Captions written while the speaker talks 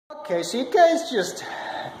Okay, so you guys just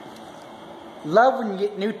love when you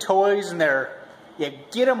get new toys and you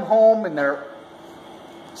get them home and they're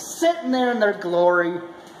sitting there in their glory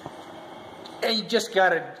and you just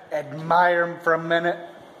gotta admire them for a minute,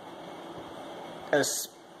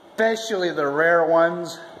 especially the rare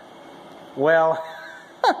ones. Well,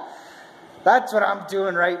 that's what I'm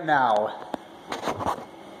doing right now.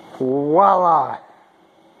 Voila!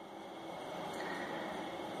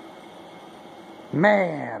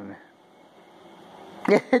 Man,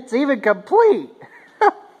 it's even complete.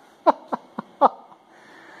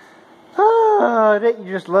 Don't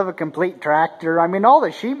you just love a complete tractor? I mean, all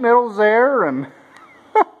the sheet metal's there, and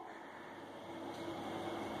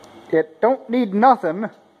it don't need nothing.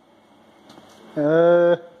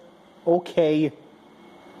 Okay.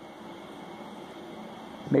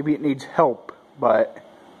 Maybe it needs help, but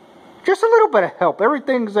just a little bit of help.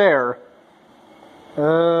 Everything's there.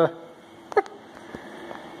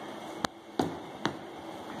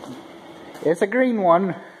 It's a green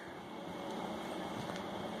one.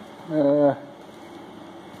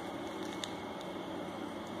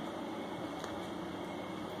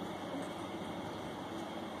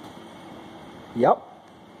 Yep.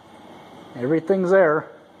 Everything's there.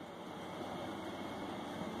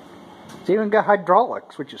 It's even got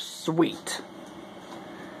hydraulics, which is sweet.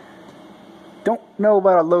 Don't know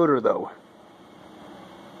about a loader though.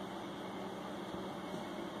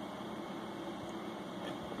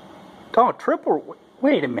 Oh, triple.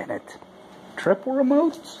 Wait a minute. Triple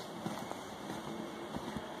remotes?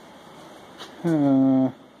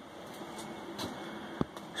 Let's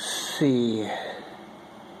see.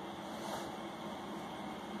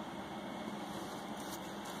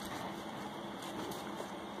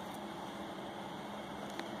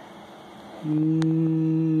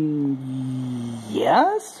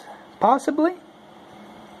 Yes, possibly.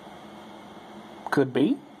 Could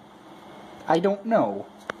be. I don't know.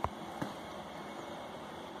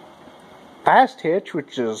 Fast hitch,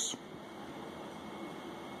 which is,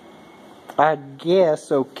 I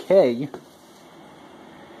guess, okay.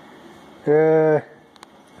 I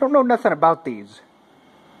don't know nothing about these.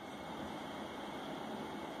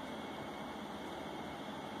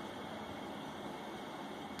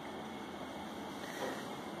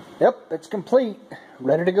 Yep, it's complete.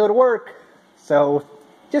 Ready to go to work. So,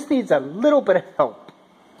 just needs a little bit of help.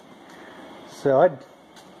 So,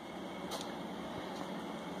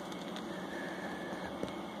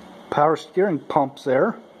 power steering pumps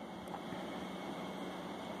there.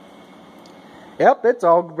 Yep, it's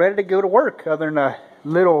all ready to go to work, other than a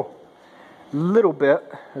little bit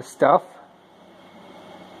of stuff.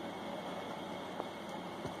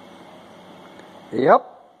 Yep.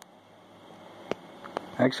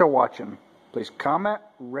 Thanks for watching. Please comment,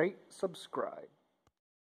 rate, subscribe.